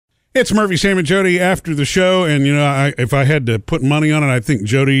It's Murphy, Sam, and Jody after the show, and if I had to put money on it, I think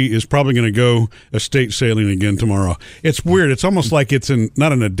Jody is probably going to go estate sailing again tomorrow. It's weird. It's almost like it's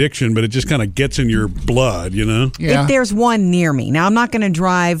not an addiction, but it just kind of gets in your blood, Yeah. If there's one near me, now I'm not going to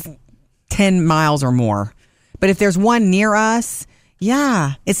drive 10 miles or more, but if there's one near us,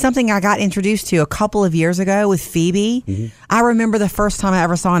 yeah, it's something I got introduced to a couple of years ago with Phoebe. Mm-hmm. I remember the first time I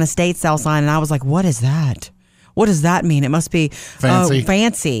ever saw an estate sale sign, and I was like, "What is that? What does that mean? It must be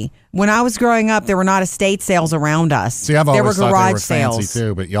fancy." When I was growing up, there were not estate sales around us. See, I've always there were thought garage they were sales fancy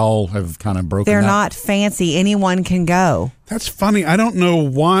too, but y'all have kind of broken. They're not fancy. Anyone can go. That's funny. I don't know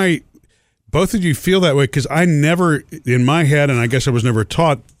why both of you feel that way, because I never, in my head, and I guess I was never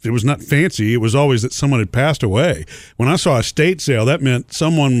taught, it was not fancy. It was always that someone had passed away. When I saw a estate sale, that meant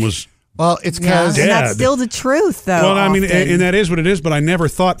someone was. Well, it's because and that's still the truth, though. Well, I mean, and that is what it is, but I never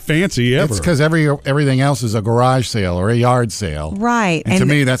thought fancy ever. It's because everything else is a garage sale or a yard sale, right? And to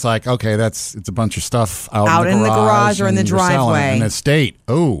me, that's like, okay, it's a bunch of stuff out in the garage or in the driveway. An estate.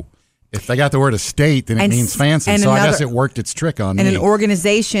 Oh, if they got the word estate, then it means fancy. So I guess it worked its trick on me. And an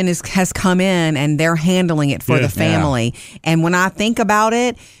organization has come in and they're handling it for the family. Yeah. And when I think about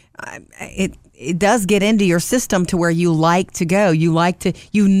it, it does get into your system to where you like to go. You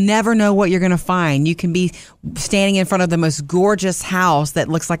never know what you're going to find. You can be standing in front of the most gorgeous house that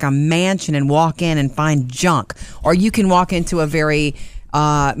looks like a mansion and walk in and find junk. Or you can walk into a very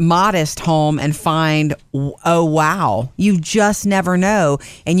modest home and find, oh, wow. You just never know.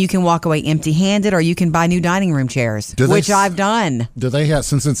 And you can walk away empty-handed, or you can buy new dining room chairs, which I've done. Do they have,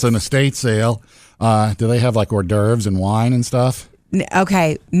 since it's an estate sale, do they have like hors d'oeuvres and wine and stuff?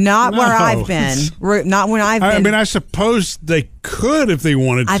 Okay, not where I've been. Not when I've been. I mean, I suppose they could if they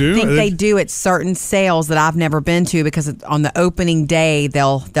wanted to. I think they do at certain sales that I've never been to, because on the opening day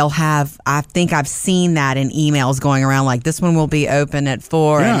they'll have. I think I've seen that in emails going around, like this one will be open at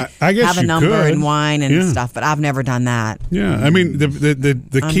 4. Yeah, and I guess have a number could. and wine and stuff. But I've never done that. Yeah, I mean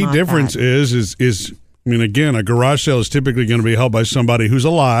the key difference is. I mean, again, a garage sale is typically going to be held by somebody who's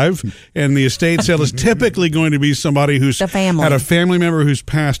alive, and the estate sale is typically going to be somebody who's had a family member who's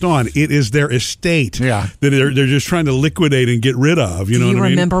passed on. It is their estate that they're just trying to liquidate and get rid of. You know what I mean?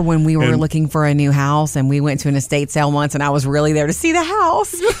 Remember when we were looking for a new house, and we went to an estate sale once, and I was really there to see the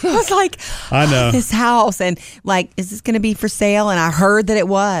house. I was like, I know this house, and like, is this going to be for sale? And I heard that it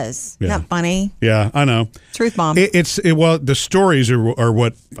was. Isn't that funny? Yeah, I know. Truth bomb. Well, the stories are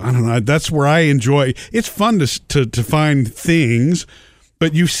what, I don't know. That's where I enjoy. It's fun to find things,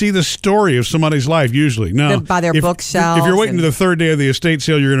 but you see the story of somebody's life usually. Now, by their bookshelves. If you're waiting to the third day of the estate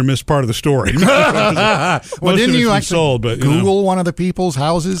sale, you're going to miss part of the story. Well, didn't you actually sold, but, Google one of the people's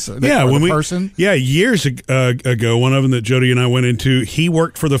houses? Years ago, one of them that Jody and I went into, he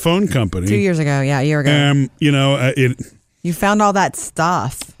worked for the phone company. 2 years ago, a year ago. You found all that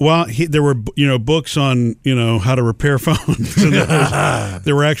stuff. Well, there were books on how to repair phones. And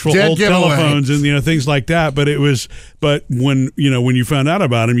there were actual old telephones and things like that. But when you found out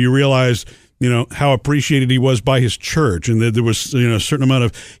about him, you realized how appreciated he was by his church, and that there was a certain amount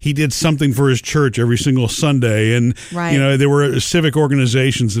of, he did something for his church every single Sunday, and there were civic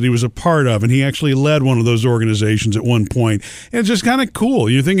organizations that he was a part of, and he actually led one of those organizations at one point. And it's just kind of cool.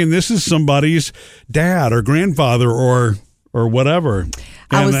 You're thinking this is somebody's dad or grandfather or whatever.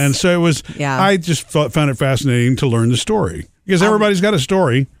 And so it was, I just found it fascinating to learn the story, because everybody's got a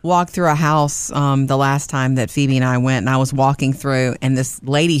story. Walked through a house the last time that Phoebe and I went, and I was walking through, and this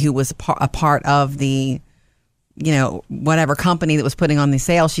lady who was a part of the, whatever company that was putting on the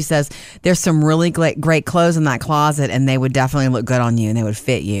sale, she says, there's some really great clothes in that closet, and they would definitely look good on you, and they would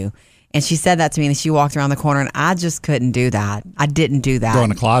fit you. And she said that to me, and she walked around the corner, and I just couldn't do that. I didn't do that. Go in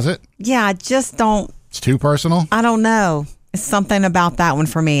the closet? Yeah, I just don't. It's too personal? I don't know. It's something about that one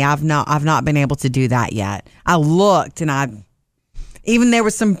for me. I've not been able to do that yet. I looked, and even there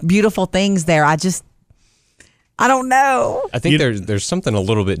were some beautiful things there. I don't know. I think there's something a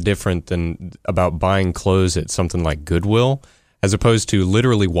little bit different than about buying clothes at something like Goodwill, as opposed to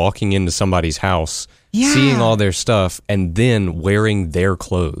literally walking into somebody's house, seeing all their stuff, and then wearing their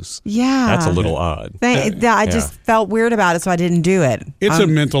clothes. Yeah. That's a little odd. I just felt weird about it, so I didn't do it. It's a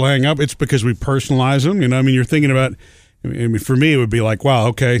mental hang-up. It's because we personalize them. You're thinking about, for me, it would be like, wow,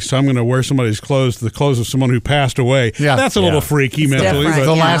 okay, so I'm going to wear somebody's clothes, the clothes of someone who passed away. Yeah. That's a little freaky mentally. But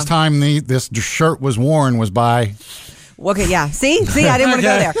the last time this shirt was worn was by... Okay, yeah. See, I didn't want to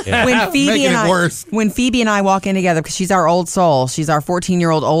go there. Yeah. When Phoebe and I walk in together, because she's our old soul, she's our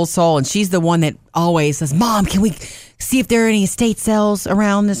 14-year-old old soul, and she's the one that always says, Mom, can we see if there are any estate sales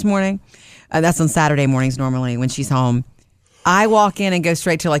around this morning? That's on Saturday mornings normally when she's home. I walk in and go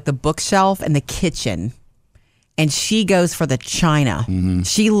straight to like the bookshelf and the kitchen. and she goes for the china.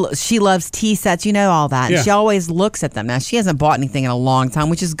 She loves tea sets, all that. And she always looks at them. Now, she hasn't bought anything in a long time,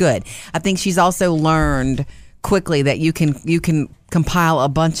 which is good. I think she's also learned quickly that you can compile a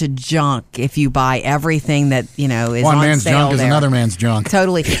bunch of junk if you buy everything that is one on man's sale junk there. is another man's junk.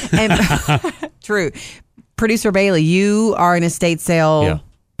 Totally. And true. Producer Bailey, you are an estate sale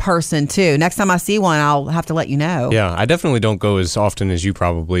person too. Next time I see one, I'll have to let you know. Yeah, I definitely don't go as often as you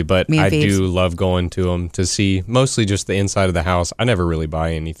probably, but I do love going to them to see mostly just the inside of the house. I never really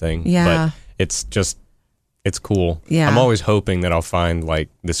buy anything. Yeah. But it's cool. Yeah. I'm always hoping that I'll find like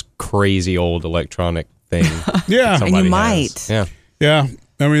this crazy old electronic thing. Yeah. And you might. Yeah. Yeah.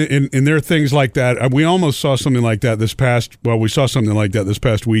 I mean, and there are things like that. We almost saw something like that we saw something like that this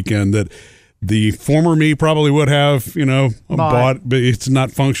past weekend that the former me probably would have, bought, but it's not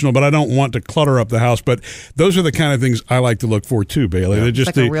functional. But I don't want to clutter up the house. But those are the kind of things I like to look for too, Bailey. They're just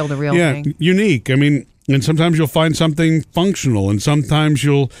it's like a reel-to-reel thing. Unique. I mean, and sometimes you'll find something functional, and sometimes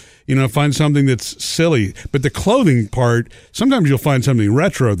you'll find something that's silly. But the clothing part, sometimes you'll find something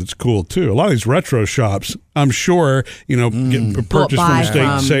retro that's cool too. A lot of these retro shops, I'm sure, get purchased from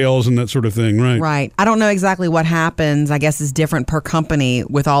estate sales and that sort of thing, right? Right. I don't know exactly what happens. I guess it's different per company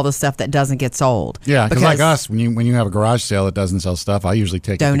with all the stuff that doesn't get sold. Yeah, because like us, when you have a garage sale that doesn't sell stuff, I usually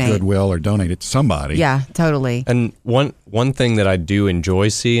take it to Goodwill or donate it to somebody. Yeah, totally. And one thing that I do enjoy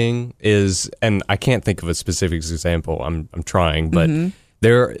seeing is, and I can't think of a specific example. I'm trying, but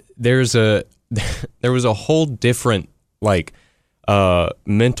there was a whole different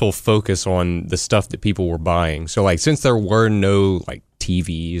mental focus on the stuff that people were buying. So since there were no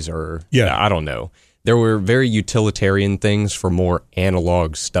TVs or I don't know, there were very utilitarian things for more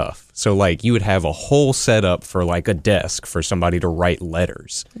analog stuff. So you would have a whole setup for a desk for somebody to write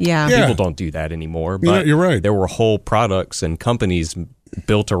letters. Yeah. People don't do that anymore. But you're right. There were whole products and companies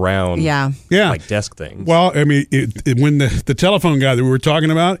built around desk things. Well, I mean, when the telephone guy that we were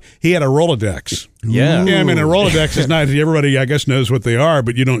talking about, he had a Rolodex. Yeah. Yeah, I mean, a Rolodex is not, everybody, I guess, knows what they are,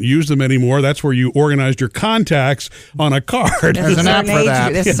 but you don't use them anymore. That's where you organized your contacts on a card. There's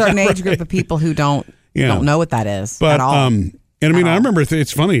a certain age group of people who don't know what that is at all. And I mean, I remember,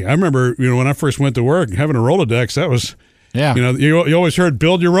 it's funny. I remember, when I first went to work, having a Rolodex, that was... Yeah, you always heard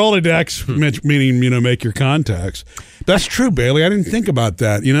build your Rolodex, meaning make your contacts. That's true, Bailey. I didn't think about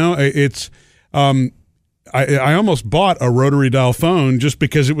that. It's I almost bought a rotary dial phone just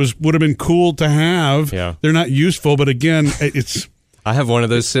because it would have been cool to have. Yeah, they're not useful, but again, it's. I have one of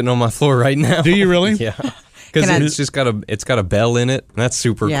those sitting on my floor right now. Do you really? Yeah. Because it's got a bell in it. That's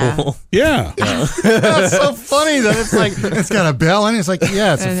super cool. Yeah. That's so funny that it's got a bell in it. It's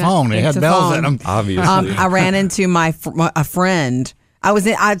it's a phone. It had bells in them. Obviously. I ran into a friend.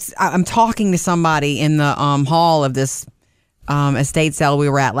 I'm talking to somebody in the hall of this estate sale we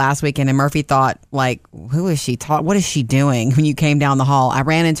were at last weekend, and Murphy thought, who is she? What is she doing? When you came down the hall, I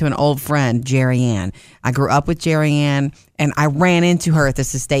ran into an old friend, Jerry Ann. I grew up with Jerry Ann, and I ran into her at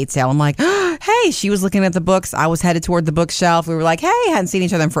this estate sale. I'm like, hey, she was looking at the books. I was headed toward the bookshelf. We were like, hey, hadn't seen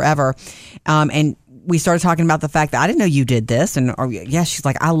each other in forever. And we started talking about the fact that I didn't know you did this. And she's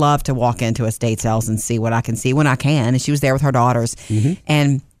like, I love to walk into estate sales and see what I can see when I can. And she was there with her daughters.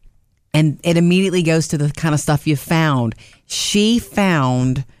 And it immediately goes to the kind of stuff you found. She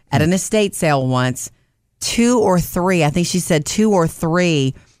found at an estate sale once 2 or 3, I think she said 2 or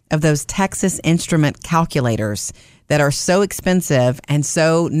 3 of those Texas Instrument calculators that are so expensive and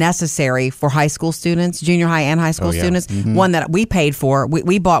so necessary for high school students, junior high and high school students. Mm-hmm. One that we paid for.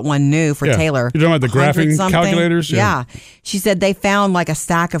 We bought one new for Taylor. You're talking about the graphing calculators? Yeah. She said they found a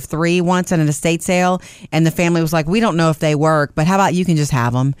stack of 3 once at an estate sale, and the family was like, we don't know if they work, but how about you can just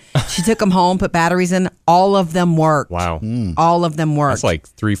have them? She took them home, put batteries in. All of them worked. Wow. All of them worked.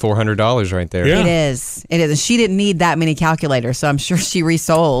 That's $300-$400 right there. Yeah. It is. And she didn't need that many calculators, so I'm sure she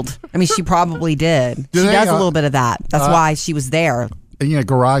resold. I mean, she probably did. She does a little bit of that. That's why she was there.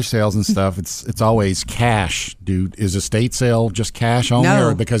 Garage sales and stuff, it's always cash, dude. Is estate sale just cash only,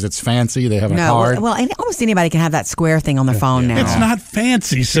 or because it's fancy, they have a card? Well, almost anybody can have that square thing on their phone now. It's not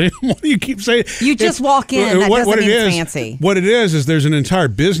fancy, Sam. What do you keep saying? You just walk in, that doesn't mean it's fancy. What it is there's an entire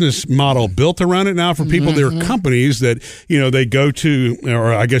business model built around it now for people. There are companies that, they go to,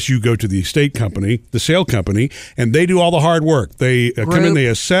 or I guess you go to the estate company, the sale company, and they do all the hard work. They come in, they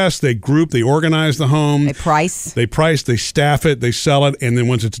assess, they group, they organize the home. They price, they staff it, they sell it. And then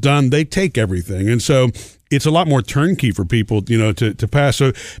once it's done, they take everything. And so it's a lot more turnkey for people, to pass.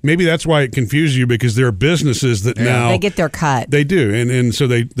 So maybe that's why it confuses you, because there are businesses that now they get their cut. They do. And so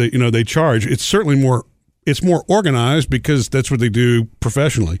they charge. It's certainly more organized because that's what they do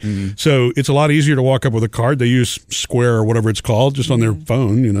professionally. Mm-hmm. So it's a lot easier to walk up with a card. They use Square or whatever it's called just on their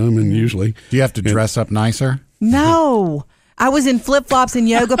phone, usually. Do you have to dress up nicer? No. I was in flip-flops and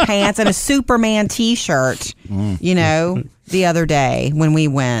yoga pants and a Superman T-shirt, the other day when we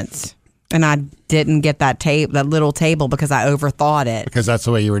went. And I didn't get that little table because I overthought it. Because that's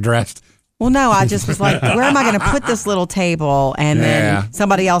the way you were dressed. Well, no, I just was like, where am I going to put this little table? And then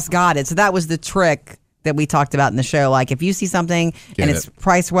somebody else got it. So that was the trick that we talked about in the show. Like, if you see something it's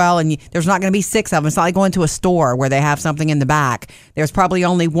priced well and there's not going to be 6 of them. It's not like going to a store where they have something in the back. There's probably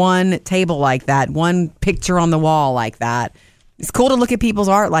only one table like that, one picture on the wall like that. It's cool to look at people's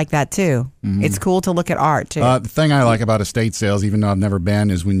art like that, too. Mm-hmm. It's cool to look at art, too. The thing I like about estate sales, even though I've never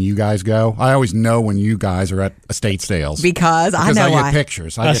been, is when you guys go. I always know when you guys are at estate sales. Because I know I get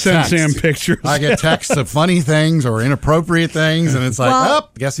pictures. I get send Sam pictures. I get texts of funny things or inappropriate things, and it's like,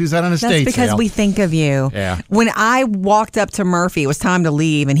 guess who's at an estate sale? That's because we think of you. Yeah. When I walked up to Murphy, it was time to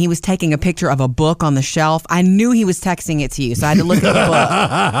leave, and he was taking a picture of a book on the shelf. I knew he was texting it to you, so I had to look at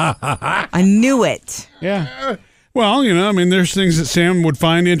the book. I knew it. Yeah. Well, there's things that Sam would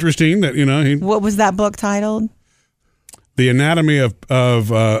find interesting that, What was that book titled? The Anatomy of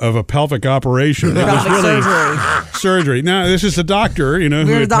a Pelvic Operation. Pelvic surgery. Now, this is a doctor,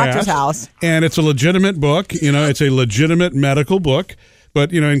 We're at a doctor's house. And it's a legitimate book. It's a legitimate medical book.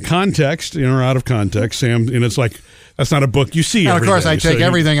 But, in context, or out of context, Sam, it's like, that's not a book you see every day. Of course, I take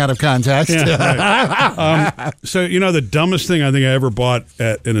everything out of context. Yeah, right. So, the dumbest thing I think I ever bought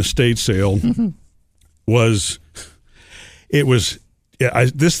at an estate sale was...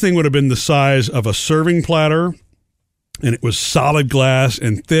 this thing would have been the size of a serving platter, and it was solid glass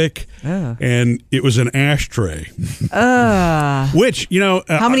and thick, and it was an ashtray. Which,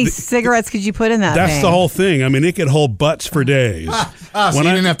 how many cigarettes could you put in that That's thing? the whole thing. It could hold butts for days. So you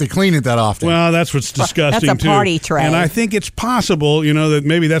didn't have to clean it that often. Well, that's what's disgusting, That's a party tray. And I think it's possible, that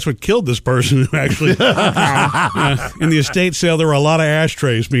maybe that's what killed this person who actually... in the estate sale, there were a lot of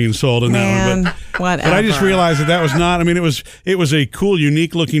ashtrays being sold in that one. But I just realized that was not... it was a cool,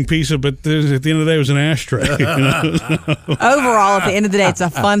 unique-looking piece of... But at the end of the day, it was an ashtray. Overall, at the end of the day, it's a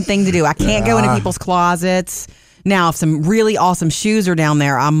fun thing to do. I can't go into people's closets. Now, if some really awesome shoes are down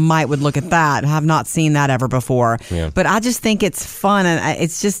there, I would look at that. I have not seen that ever before. Yeah. But I just think it's fun, and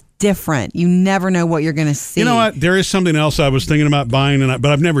it's just different. You never know what you're going to see. You know what? There is something else I was thinking about buying,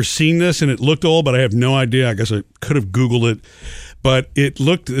 but I've never seen this, and it looked old, but I have no idea. I guess I could have Googled it. But it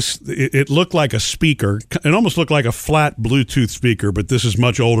looked like a speaker. It almost looked like a flat Bluetooth speaker, but this is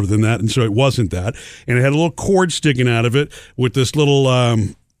much older than that, and so it wasn't that. And it had a little cord sticking out of it with this little...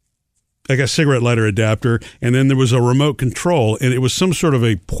 like a cigarette lighter adapter, and then there was a remote control, and it was some sort of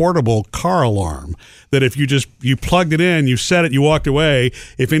a portable car alarm that if you plugged it in, you set it, you walked away.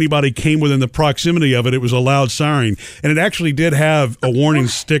 If anybody came within the proximity of it, it was a loud siren. And it actually did have a warning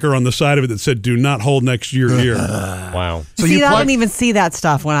sticker on the side of it that said, "Do not hold next to your ear." Wow. So I didn't even see that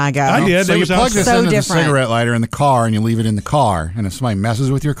stuff when I go. I did. So you plug this into the cigarette lighter in the car, and you leave it in the car. And if somebody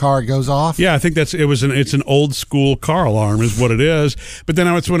messes with your car, it goes off? Yeah, I think it's an old school car alarm is what it is. But then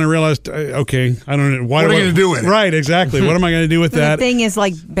that's when I realized, okay, I don't know. What are you going to do with it? Right, exactly. What am I going to do with that? The thing is,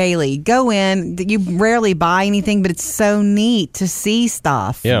 like, Bailey, go in. You rarely buy anything, but it's so neat to see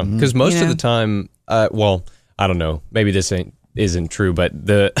stuff. Yeah, because most of the time, I don't know, maybe this isn't true, but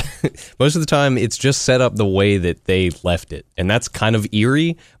most of the time it's just set up the way that they left it, and that's kind of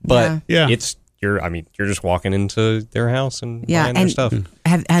eerie. But you're just walking into their house and buying their stuff.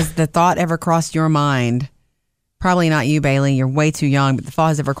 Has the thought ever crossed your mind? Probably not you, Bailey. You're way too young, but the thought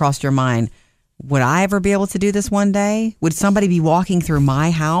has ever crossed your mind. Would I ever be able to do this one day? Would somebody be walking through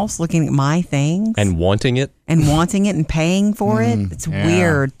my house looking at my things? And wanting it? And paying for it? It's a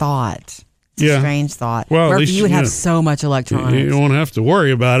weird thought. It's a strange thought. Well, at least you would have so much electronics. You won't have to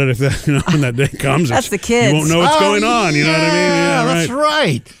worry about it if that, when that day comes. That's the kids. You won't know what's going on. You know what I mean? Yeah, that's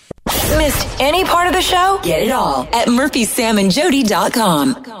right. Missed any part of the show? Get it all at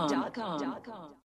murphysamandjody.com.